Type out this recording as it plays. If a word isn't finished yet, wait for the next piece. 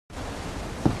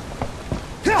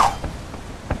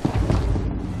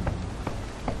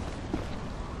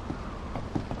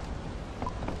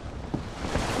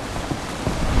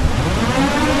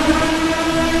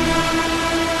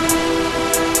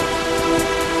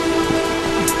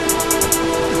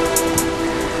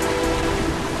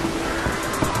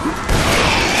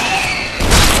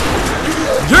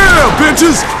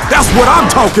bitches! That's what I'm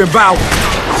talking about!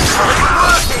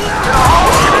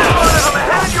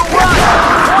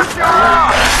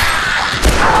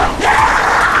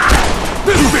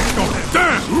 This bitch don't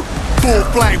damn! Full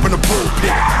flame from the pulpit.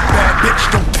 Bad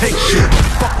bitch don't take shit.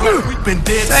 Fuck like we've been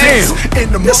dead since.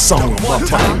 In the this song is one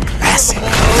time classic.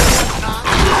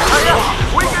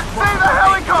 We can see the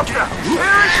helicopter! Here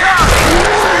it comes!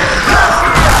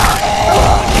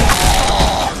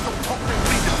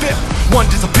 One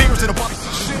disappears in a box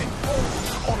of shit.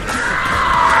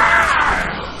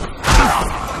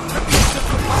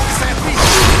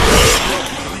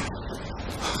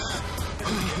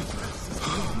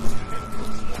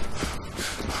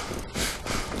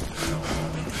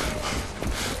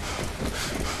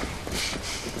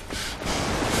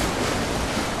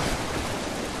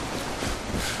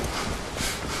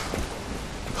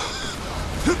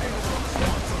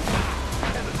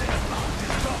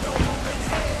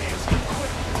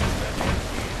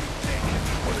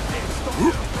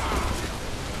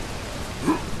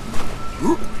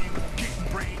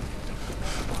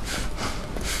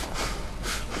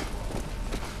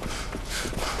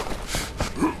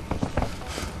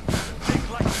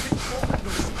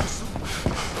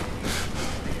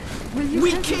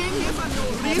 We came here for no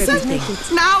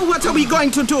reason. Now what are we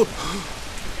going to do?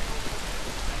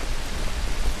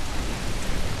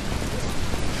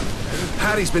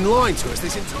 Paddy's been lying to us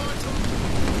this entire time.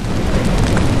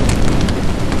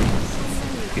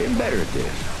 Getting better at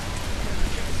this.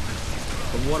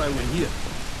 From what I would hear.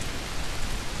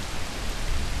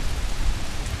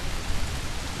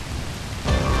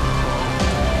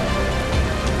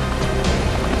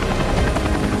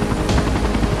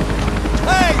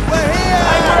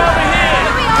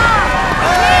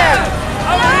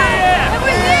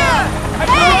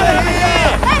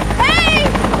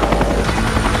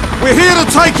 We're here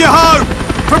to take you home!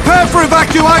 Prepare for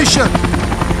evacuation!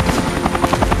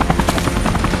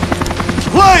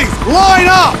 Please, line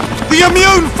up! The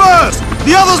immune first!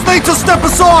 The others need to step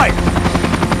aside!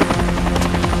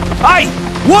 Hey!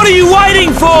 What are you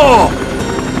waiting for?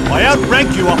 I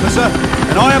outrank you, officer,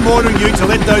 and I am ordering you to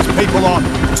let those people on.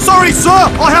 Sorry, sir!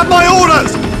 I have my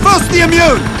orders! First the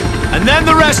immune! And then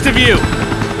the rest of you!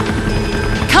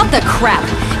 Cut the crap!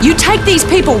 You take these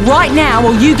people right now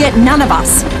or you get none of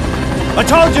us! I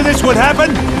told you this would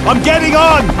happen! I'm getting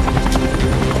on!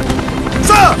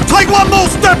 Sir! Take one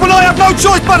more step and I have no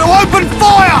choice but to open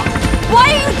fire! Why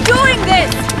are you doing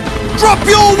this? Drop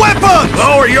your weapon!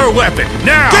 Lower your weapon,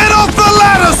 now! Get off the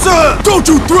ladder, sir! Don't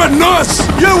you threaten us!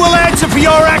 You will answer for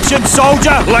your actions,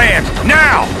 soldier! Land,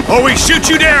 now, or we shoot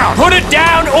you down! Put it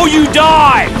down or you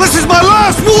die! This is my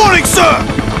last warning, sir!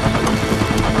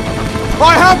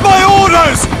 I have my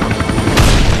orders!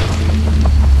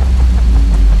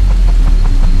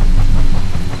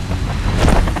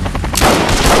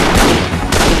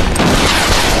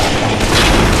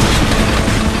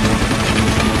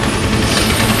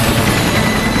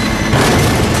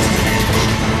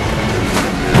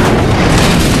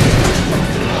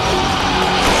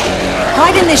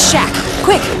 Hide in this shack.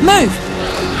 Quick, move!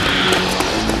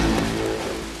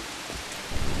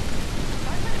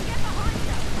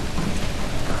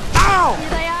 Ow! Here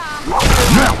they are.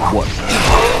 Now what?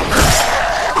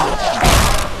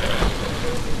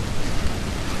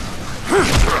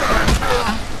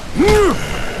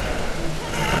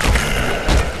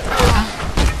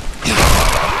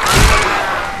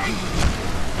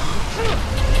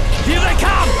 Here they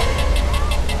come!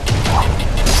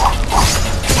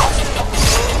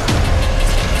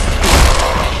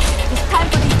 It's time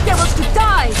for these devils to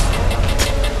die!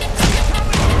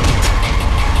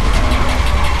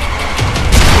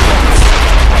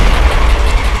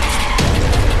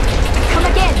 Come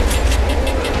again!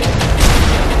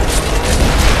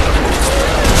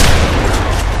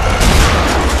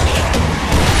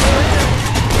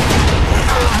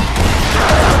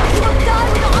 You will die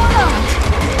with honor!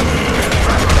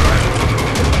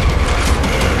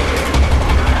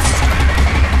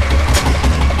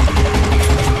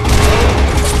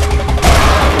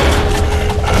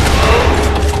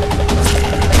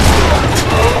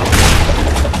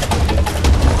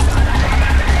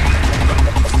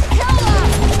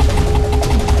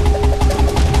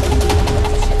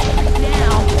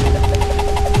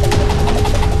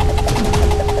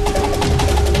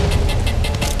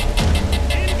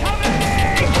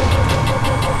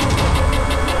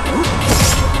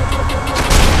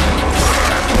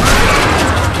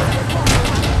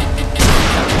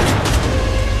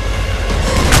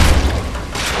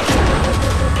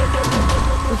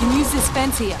 We can use this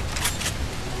fence here.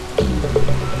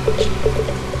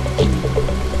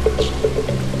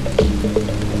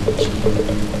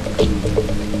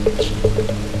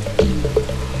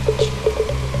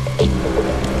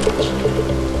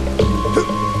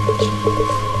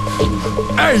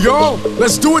 Hey, y'all,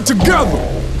 let's do it together.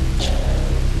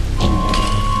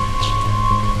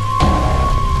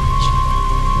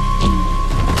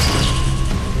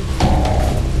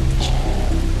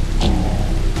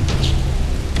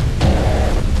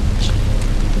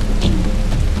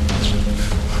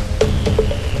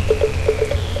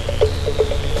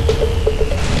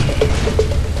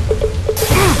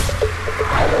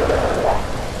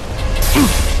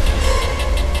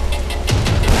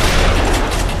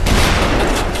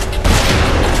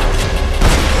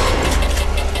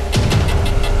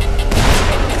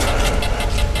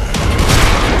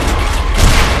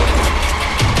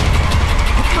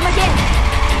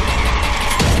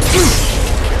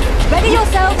 Ready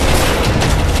yourself.